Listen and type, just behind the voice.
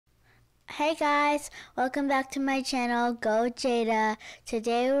Hey guys, welcome back to my channel, GO-JADA.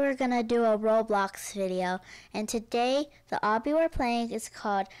 Today we're gonna do a Roblox video, and today the obby we're playing is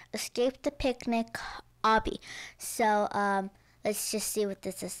called Escape the Picnic Obby. So let's just see what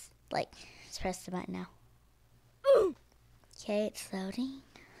this is like. Let's press the button now. Okay, it's loading.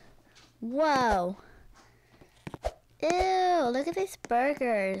 Whoa! Ew! Look at these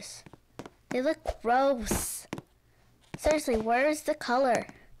burgers. They look gross. Seriously, where is the color?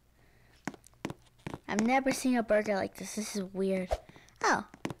 I've never seen a burger like this. This is weird. Oh,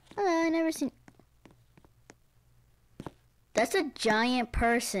 hello, I never seen. That's a giant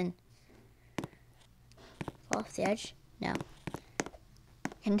person. Fall off the edge? No.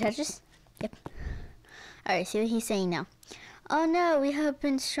 Can you touch this? Yep. Alright, see what he's saying now. Oh no, we have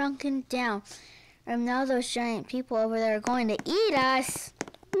been shrunken down. And now those giant people over there are going to eat us.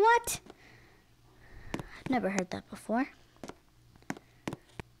 What? I've never heard that before.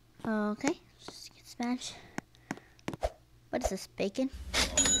 Okay. Just get smashed. What is this, bacon?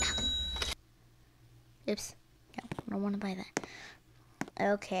 Oops. No, I don't want to buy that.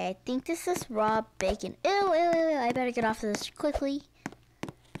 Okay, I think this is raw bacon. Ew, ew, ew, ew. I better get off of this quickly.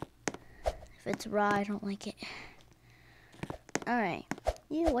 If it's raw, I don't like it. Alright.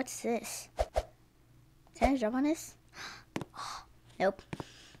 Ew, what's this? Can I jump on this? Nope.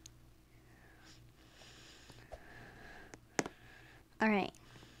 Alright.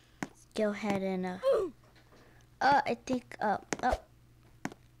 Go ahead and I think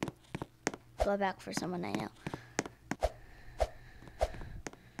go back for someone I know.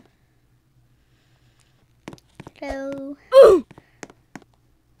 Hello. Oh.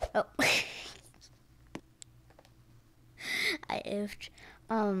 I oofed.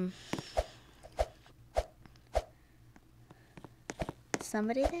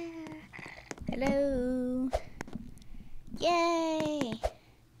 Somebody there. Hello. Yay.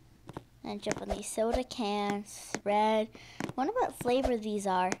 And jump on these soda cans. Red. I wonder what flavor these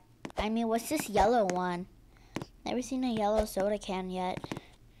are. I mean, what's this yellow one? Never seen a yellow soda can yet.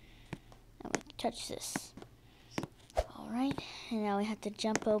 And we can touch this. Alright. And now we have to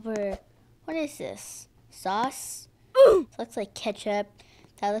jump over. What is this? Sauce? This looks like ketchup.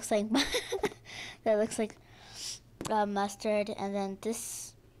 That looks like that looks like mustard. And then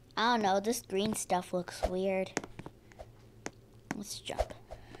this, I don't know, this green stuff looks weird. Let's jump.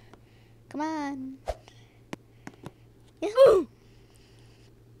 Come on. Yahoo!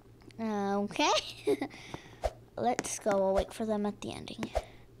 Okay. Let's go. We'll wait for them at the ending.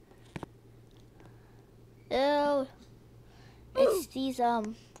 Ew. It's these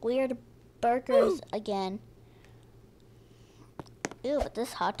weird burgers again. Ew, but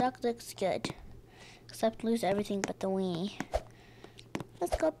this hot dog looks good. Except lose everything but the wing.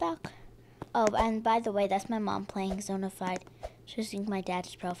 Let's go back. Oh, and by the way, that's my mom playing Zonified. She's using my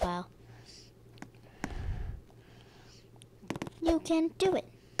dad's profile. You can do it.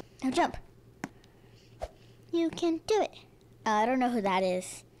 Now jump. You can do it. I don't know who that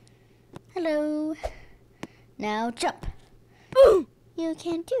is. Hello. Now jump. You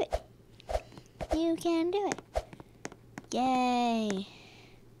can do it. You can do it. Yay.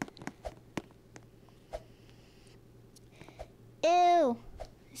 Ew.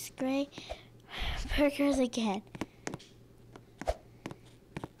 It's great. Burgers again.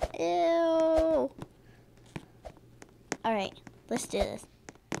 Ew. Alright, let's do this.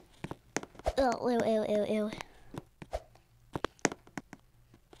 Oh, ew, ew, ew, ew.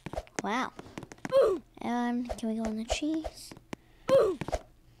 Wow. Can we go on the cheese?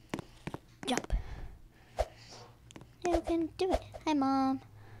 Jump. You can do it. Hi, Mom.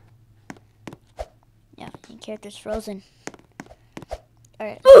 Yeah, the character's frozen.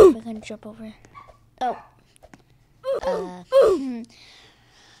 Alright, we're gonna jump over. Oh.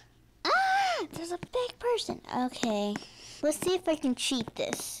 There's a big person. Okay. Let's see if I can cheat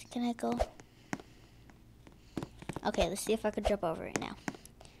this. Can I go? Okay, let's see if I can jump over it now.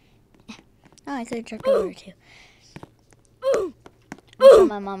 Oh, I could have jumped over it too. I'm sure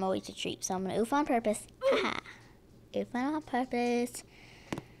my mom always a treat, so I'm gonna oof on purpose. Haha. Oof on purpose.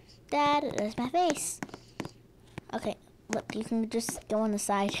 That is my face. Okay, look, you can just go on the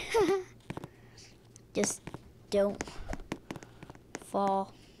side. Just don't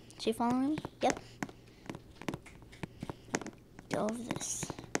fall. Is she following me? Yep. Go over this.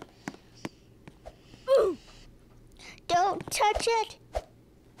 Don't touch it!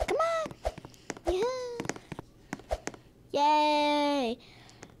 Come on! Yeah! Yay!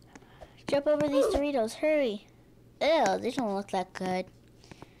 Jump over these Doritos, hurry! Ew, these don't look that good.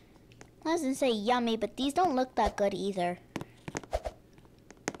 I was gonna say yummy, but these don't look that good either.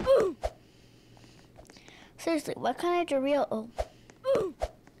 Seriously, what kind of Dorito? Oh.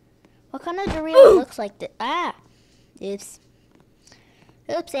 What kind of Dorito looks like this? Ah! Oops.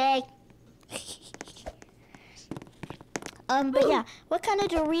 Oopsie. But yeah, what kind of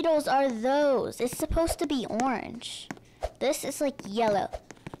Doritos are those? It's supposed to be orange. This is like yellow.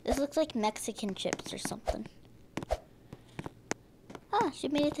 This looks like Mexican chips or something. Ah, she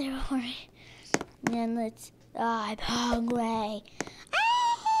made it there already. And let's, I'm hungry.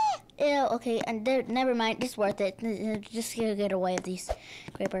 Ah! Ew, okay, and there, never mind, it's worth it. Just gonna get away with these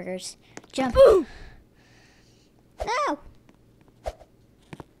great burgers. Jump. No!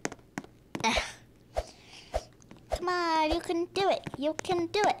 Ah. Come on, you can do it. You can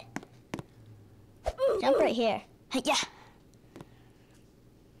do it. Jump right here. Yeah.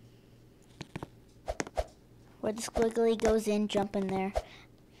 Where the squiggly goes in, jump in there.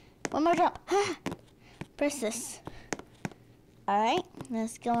 One more jump. Press this. Alright,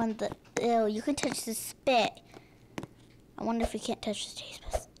 let's go on the... Ew, you can touch the spit. I wonder if you can't touch the taste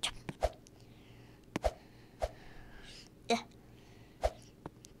buds. Jump. Yeah.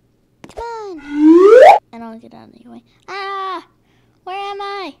 Come on. And I'll get out of your way. Ah! Where am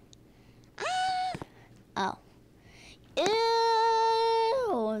I? Ah! Oh.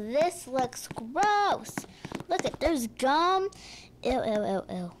 Ew! This looks gross. Look at, there's gum. Ew, ew, ew,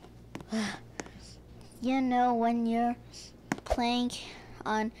 ew. You know, when you're playing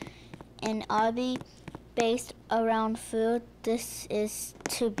on an obby based around food, this is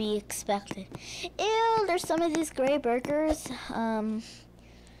to be expected. Ew, there's some of these gray burgers. Ew,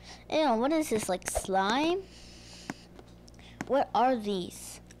 what is this, like slime? What are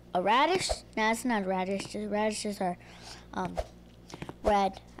these? A radish? No, it's not a radish. The radishes are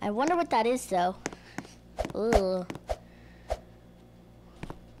red. I wonder what that is though. Ooh.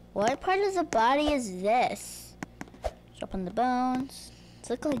 What part of the body is this? Jump on the bones. It's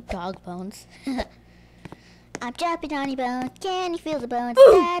look like dog bones. I'm jumping on your bones. Can you feel the bones?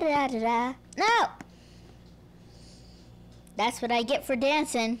 Da, da, da, da. No! That's what I get for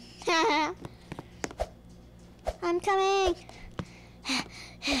dancing. I'm coming.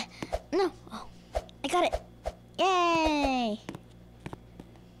 No. Oh, I got it. Yay!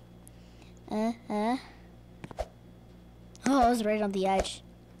 Oh, I was right on the edge.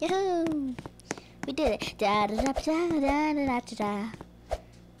 Yahoo! We did it. Da da da da da da da da.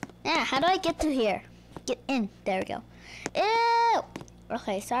 Yeah, how do I get through here? Get in. There we go. Ew!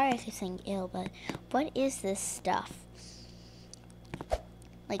 Okay, sorry I keep saying ew, but what is this stuff?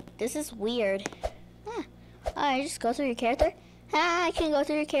 Like, this is weird. Ah. Alright, just go through your character. Ah, I can go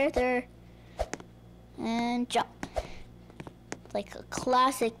through your character. And jump. Like a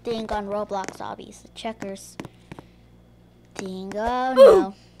classic thing on Roblox obbies. The checkers. Thing. Oh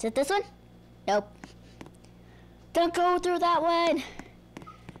no. Is it this one? Nope. Don't go through that one.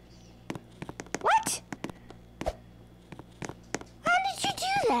 What? How did you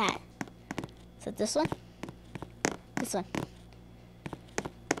do that? Is it this one? This one. I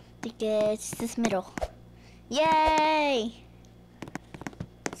think it's this middle. Yay!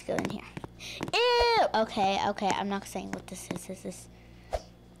 Let's go in here. Ew! Okay, okay. I'm not saying what this is. This is.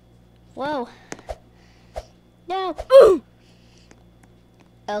 Whoa. No.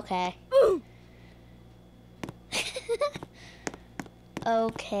 Okay.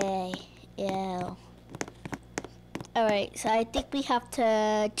 Okay. Ew. Alright, so I think we have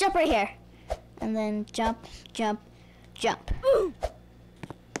to jump right here. And then jump, jump, jump.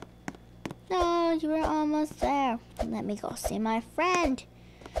 No, you were almost there. Let me go see my friend.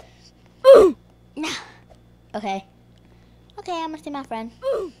 No. Okay. Okay, I'm gonna see my friend.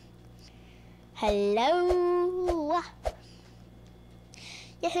 Hello.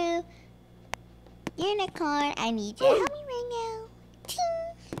 Yahoo. Unicorn, I need you to help me right now.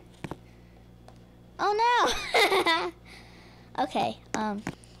 Ting. Oh no. Okay,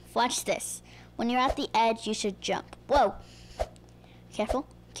 watch this. When you're at the edge, you should jump. Whoa. Careful,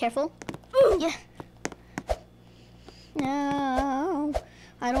 careful. Yeah. No.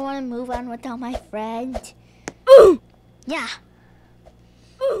 I don't want to move on without my friend. Yeah.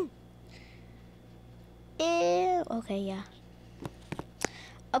 Ew. Okay, yeah.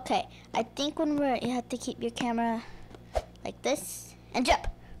 Okay, I think when you have to keep your camera like this and jump.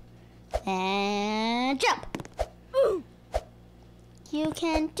 And jump. You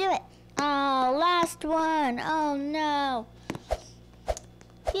can do it. Oh, last one. Oh no.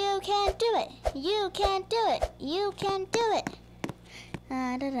 You can do it. You can do it. You can do it.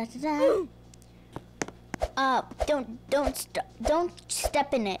 Da, da, da, da. Don't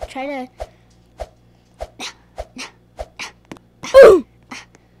step in it. Try to.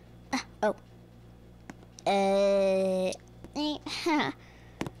 Oh.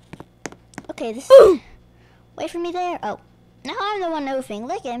 Okay, this is. Wait for me there. Oh. Now I'm the one moving.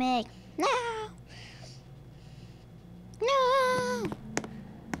 Look at me. No! No!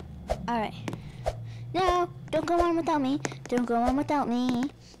 Alright. No! Don't go on without me. Don't go on without me.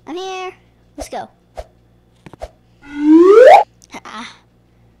 I'm here. Let's go.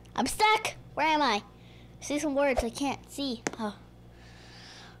 I'm stuck. Where am I? I see some words I can't see. Oh.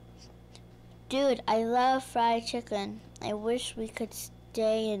 Dude, I love fried chicken. I wish we could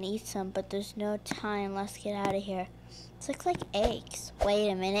stay and eat some, but there's no time. Let's get out of here. This looks like eggs. Wait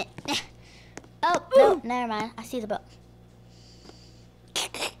a minute. Oh, no, never mind. I see the boat.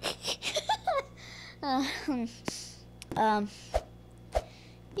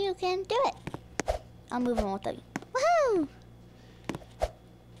 You can do it. I'll move on with you. Woohoo!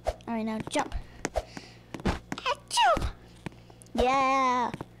 Alright, now jump. Achoo!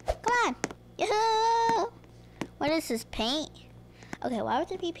 Yeah! Come on! Yahoo! What is this, paint? Okay, why would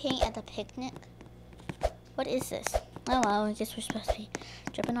there be paint at the picnic? What is this? Oh well, I guess we're supposed to be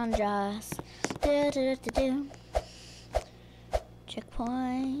jumping on jaws.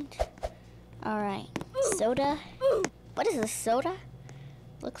 Checkpoint. Alright. Soda. What is this, soda?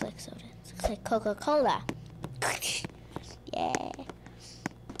 Looks like soda. Looks like Coca-Cola. Yeah.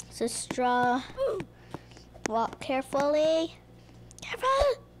 So straw. Walk carefully.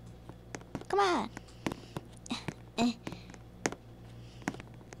 Careful! Come on.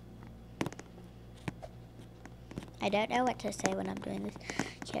 I don't know what to say when I'm doing this.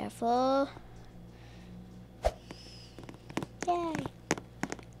 Careful. Yay.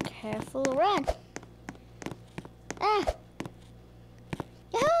 Careful, run. Ah.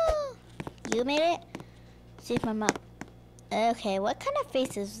 Yahoo! You made it? See if my mom. Okay, what kind of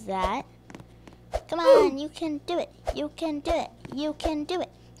face is that? Come on, you can do it. You can do it. You can do it.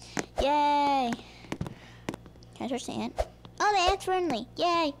 Yay. Can I touch the ant? Oh, the ant's friendly.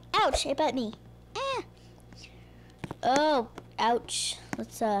 Yay. Ouch, it bit me. Ah. Oh, ouch.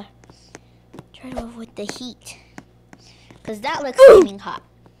 Let's try to avoid the heat. Because that looks steaming hot.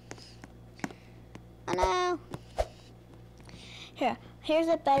 Oh no. Here's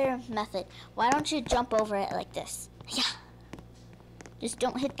a better method. Why don't you jump over it like this? Yeah. Just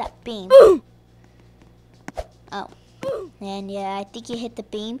don't hit that beam. Oh. And yeah, I think you hit the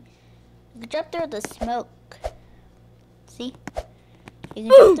beam. You can jump through the smoke. See? You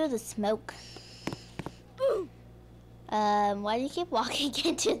can jump through the smoke. Why do you keep walking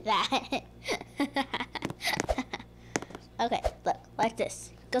into that? Okay, look, like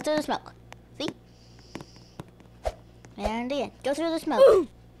this. Go through the smoke. See? And again, go through the smoke.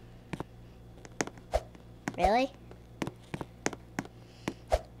 Really?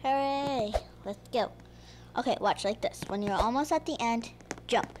 Hooray! Let's go. Okay, watch like this. When you're almost at the end,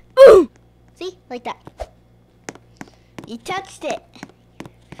 jump. See? Like that. You touched it.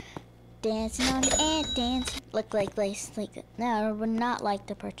 Dancing on the ant dance. Look like lace. Like no, I would not like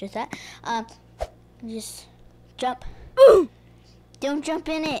to purchase that. Just jump. Don't jump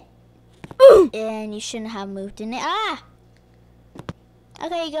in it. And you shouldn't have moved in it. Ah!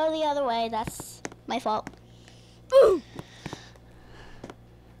 Okay, go the other way. That's my fault.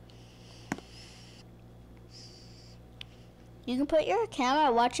 You can put your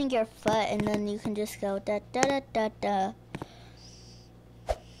camera watching your foot, and then you can just go da da da da da.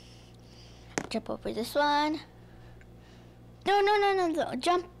 Jump over this one. No, no, no, no, no.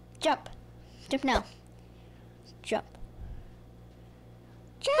 Jump, jump. Jump now. Jump.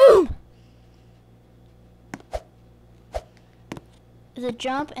 Jump! There's a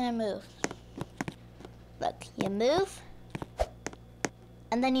jump and a move. Look, you move,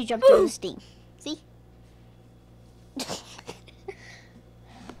 and then you jump through the steam. See?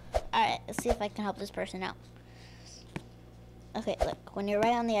 Alright, let's see if I can help this person out. Okay, look, when you're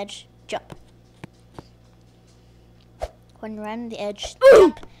right on the edge, jump. When you're on the edge,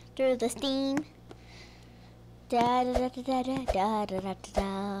 jump through the steam. Da da da da da da da da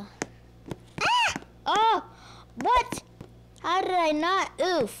da. Ah! Oh! What? How did I not?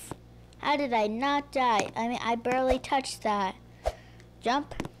 Oof! How did I not die? I mean, I barely touched that.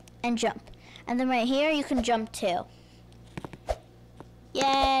 Jump and jump, and then right here you can jump too.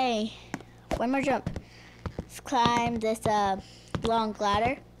 Yay! One more jump. Let's climb this long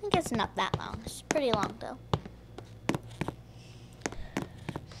ladder. I think it's not that long. It's pretty long though.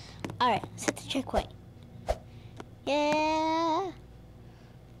 Alright, let's hit the checkpoint. Yeah.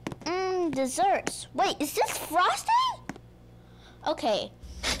 Desserts. Wait, is this frosting? Okay.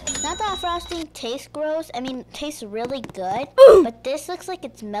 Not that frosting tastes gross. I mean, it tastes really good. But this looks like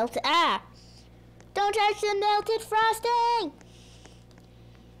it's melted. Ah! Don't touch the melted frosting!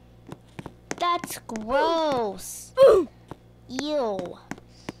 That's gross. Ew.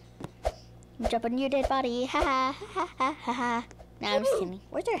 Jump on your dead body. Ha ha ha ha ha ha. Nah, I'm just kidding.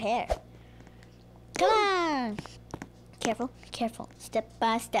 Where's her hair? Come on. Careful, careful. Step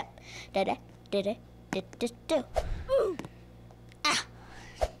by step. Da-da, da-da, da-da-do. Ah.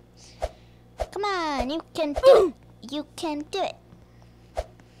 Come on, you can do it. You can do it.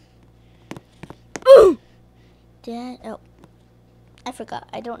 Oh, I forgot.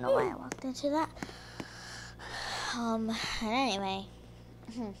 I don't know why I walked into that. Anyway.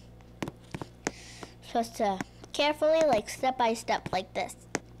 Supposed to carefully, like step by step, like this.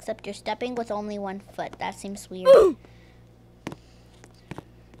 Except you're stepping with only one foot. That seems weird.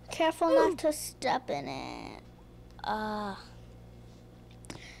 Careful not to step in it.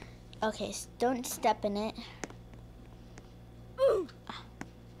 Okay, don't step in it.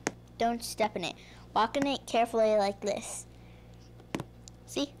 Don't step in it. Walk in it carefully like this.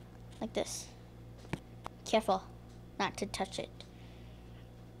 See? Like this. Careful not to touch it.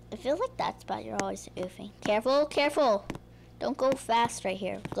 I feel like that spot you're always oofing. Careful, careful. Don't go fast right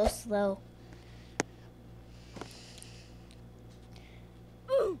here. Go slow.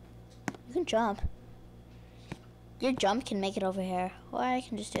 You can jump. Your jump can make it over here. Or I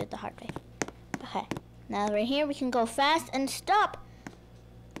can just do it the hard way. Okay. Now right here we can go fast and stop.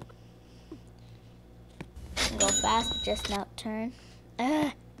 Go fast, but just now turn.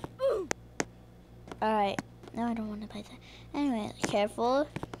 Alright. No, I don't want to play that. Anyway, careful.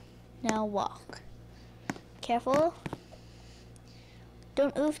 Now walk. Careful.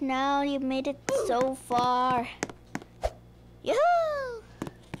 Don't oof now. You've made it so far. Yoo-hoo!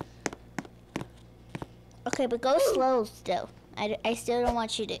 Okay, but go slow still. I still don't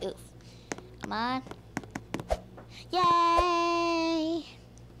want you to oof. Come on. Yay!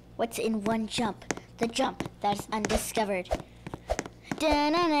 What's in one jump? The jump that's undiscovered.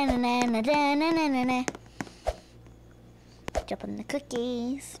 Da-na-na-na-na-na-na-na-na-na. Jump on the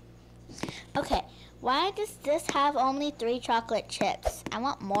cookies. Okay, why does this have only 3 chocolate chips? I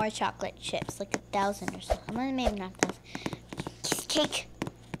want more chocolate chips, like 1,000 or something. Maybe not 1,000. Cake.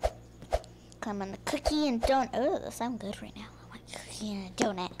 Climb on the cookie and donut. Oh, those sound good right now. I want cookie and a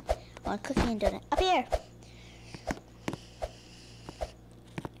donut. I want cookie and donut. Up here.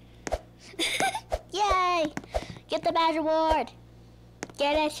 Yay! Get the badge award.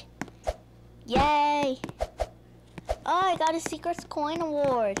 Get it. Yay. Oh, I got a secret coin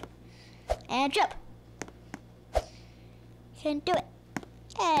award. And jump. Can do it.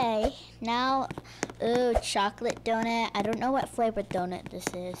 Hey. Now, ooh, chocolate donut. I don't know what flavored donut this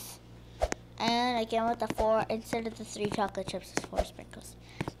is. And again with the 4, instead of the 3 chocolate chips, it's 4 sprinkles.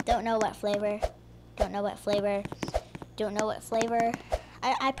 Don't know what flavor. Don't know what flavor. Don't know what flavor.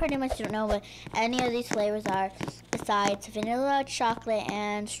 I pretty much don't know what any of these flavors are besides vanilla, chocolate,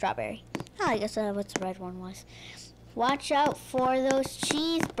 and strawberry. Oh, I guess what the red one was. Watch out for those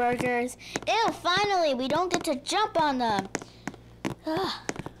cheeseburgers. Ew, finally, we don't get to jump on them. Ugh.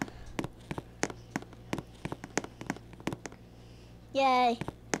 Yay.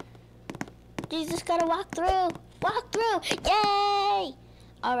 You just gotta walk through. Walk through. Yay!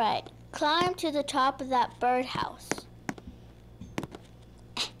 All right, climb to the top of that birdhouse.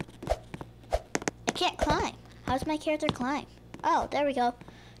 I can't climb. How's my character climb? Oh, there we go.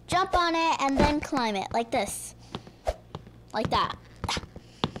 Jump on it and then climb it like this. Like that.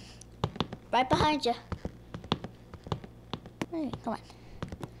 Right behind you. Come on.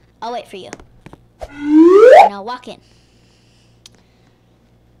 I'll wait for you. Now walk in.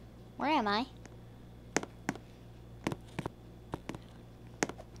 Where am I?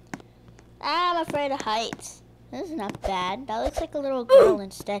 I'm afraid of heights. This is not bad. That looks like a little girl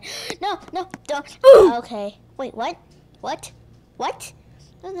instead. No, no, don't. Okay. Wait, what? What? What?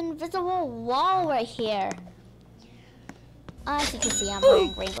 There's an invisible wall right here. As you can see, I'm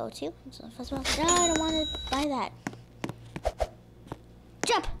wearing rainbow too. So first of all, no, I don't want to buy that.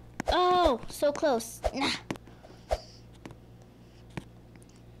 Jump! Oh, so close. Nah.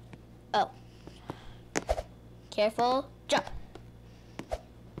 Oh. Careful. Jump.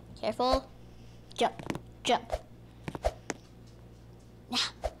 Careful. Jump. Jump.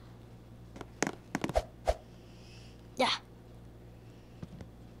 Nah. Yeah.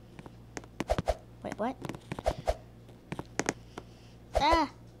 Wait, what? Ah.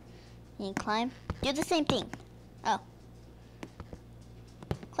 You can climb. Do the same thing. Oh.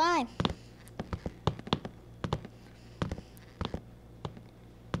 Climb.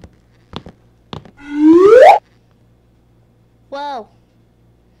 Whoa.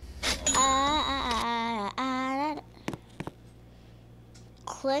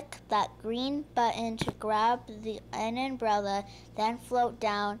 Click that green button to grab an umbrella, then float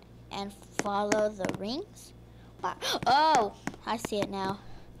down and follow the rings. Oh, I see it now.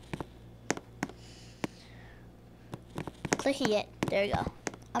 Clicking it. There you go.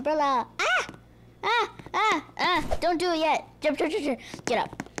 Umbrella. Ah! Don't do it yet. Jump. Get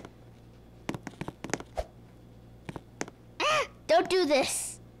up. Don't do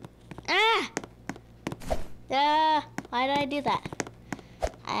this. Why did I do that?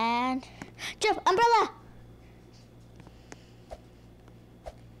 And jump, umbrella.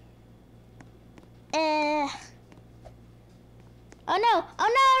 Oh no,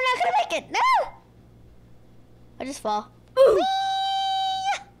 I'm not gonna make it. No! I just fall.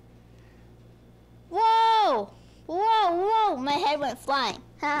 Whoa, my head went flying.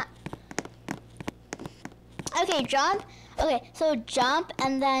 Huh. Okay, jump. Okay, so jump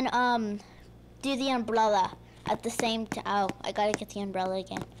and then do the umbrella at the same time. Oh, I gotta get the umbrella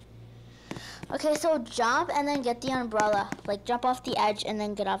again. Okay, so jump and then get the umbrella. Like jump off the edge and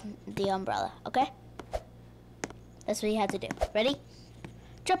then get off the umbrella, okay? That's what you have to do. Ready?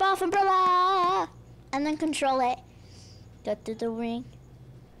 Jump off umbrella and then control it. Go through the ring.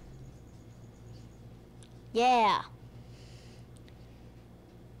 Yeah.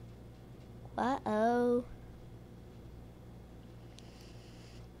 Uh-oh.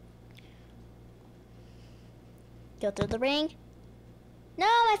 Go through the ring. No,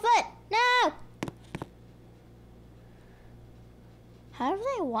 my foot! No! How are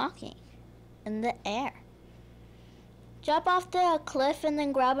they walking in the air? Jump off the cliff and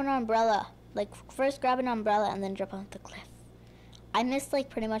then grab an umbrella. Like, first grab an umbrella and then jump off the cliff. I missed, like,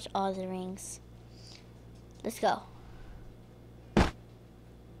 pretty much all the rings. Let's go.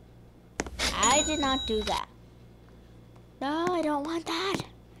 I did not do that. No, I don't want that.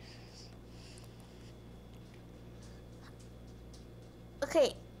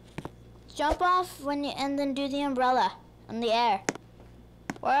 Okay. Jump off and then do the umbrella in the air.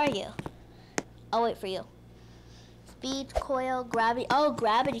 Where are you? I'll wait for you. Speed coil, gravity. Oh,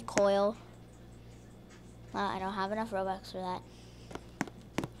 gravity coil. I don't have enough Robux for that.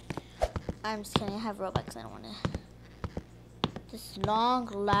 I'm just kidding. I have Robux. I don't want to. This long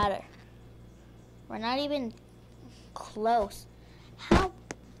ladder. We're not even close. How?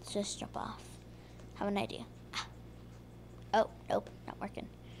 Let's just jump off. Have an idea. Oh, nope. Not working.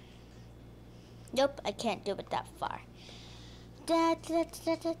 Nope. I can't do it that far. Da, da,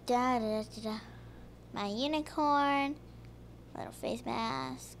 da, da, da, da, da, da. My unicorn, little face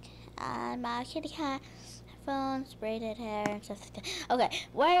mask, and my kitty cat, headphones, braided hair, and stuff like that. Okay,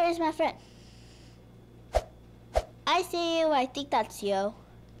 where is my friend? I see you. I think that's you.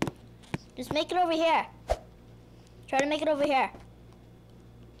 Just make it over here. Try to make it over here.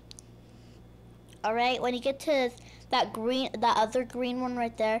 All right. When you get to that other green one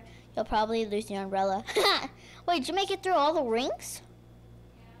right there, you'll probably lose your umbrella. Wait, did you make it through all the rings?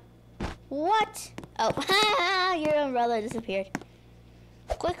 What? Oh, your umbrella disappeared.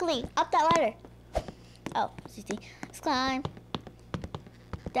 Quickly, up that ladder. Oh, see. Let's climb.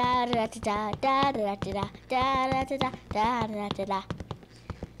 Da da da da da da da da da da da da da da.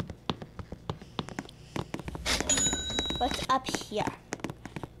 What's up here?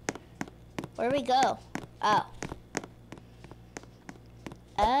 Where do we go? Oh.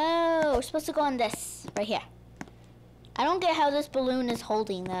 Oh, we're supposed to go on this right here. I don't get how this balloon is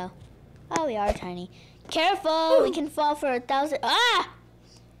holding though. Oh, we are tiny. Careful, we can fall for 1,000. Ah!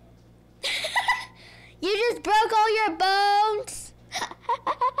 You just broke all your bones.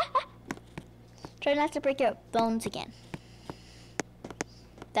 Try not to break your bones again.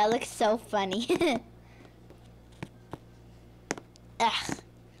 That looks so funny. Ugh.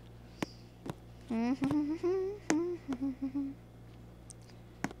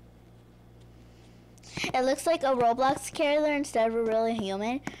 It looks like a Roblox character instead of a real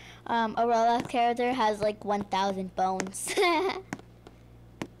human. A Roblox character has like 1,000 bones.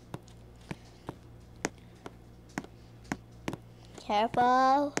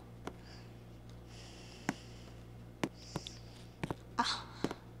 Careful. Ah.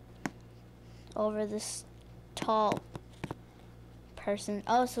 Over this tall person.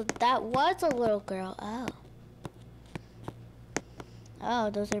 Oh, so that was a little girl. Oh. Oh,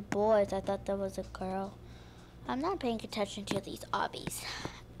 those are boys. I thought that was a girl. I'm not paying attention to these obbies.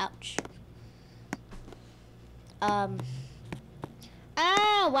 Ouch. Why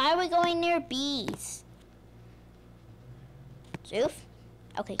are we going near bees? Zoof?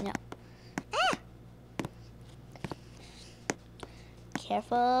 Okay, no. Ah!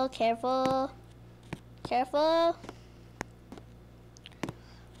 Careful, careful. Careful.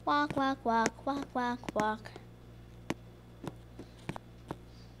 Walk, walk, walk, walk, walk, walk.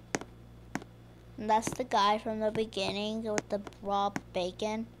 And that's the guy from the beginning with the raw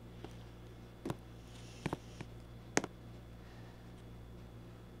bacon.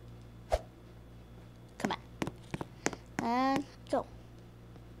 Come on. And go.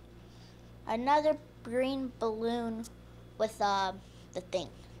 another green balloon with the thing,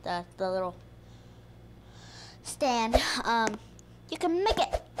 the little stand. You can make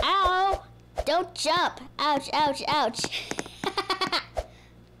it. Ow! Don't jump. Ouch! Ouch! Ouch!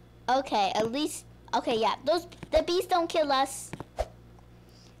 Okay, at least. Okay, yeah. The bees don't kill us.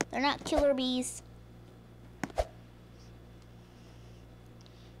 They're not killer bees.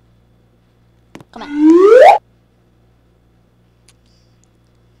 Come on.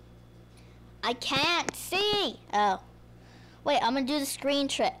 I can't see. Oh. Wait, I'm gonna do the screen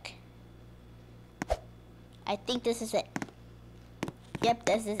trick. I think this is it. Yep,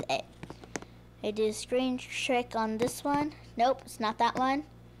 this is it. I do the screen trick on this one. Nope, it's not that one.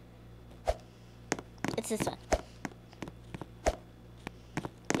 It's this one.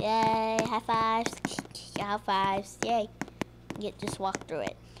 Yay, high fives. High fives. Yay. Just walk through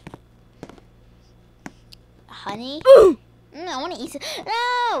it. Honey? I want to eat it.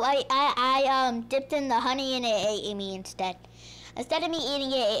 No! I dipped in the honey and it ate me instead. Instead of me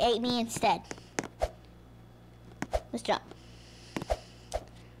eating it, it ate me instead. Let's jump.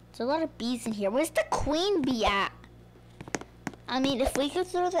 There's a lot of bees in here. Where's the queen bee at? I mean, if we go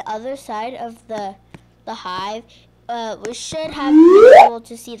through the other side of the hive, we should have been able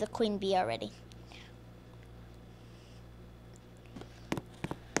to see the queen bee already.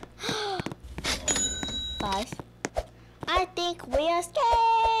 Five. I think we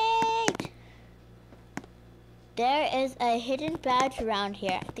escaped! There is a hidden badge around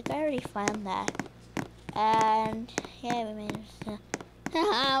here. I think I already found that. And yeah, we made it.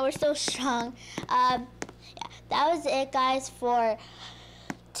 We're so strong. Yeah, that was it, guys, for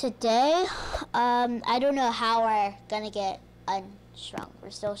today. I don't know how we're gonna get unstrong.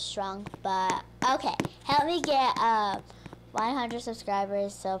 We're still strong, but okay. Help me get 100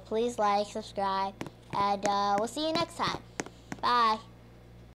 subscribers. So please like, subscribe, and we'll see you next time. Bye.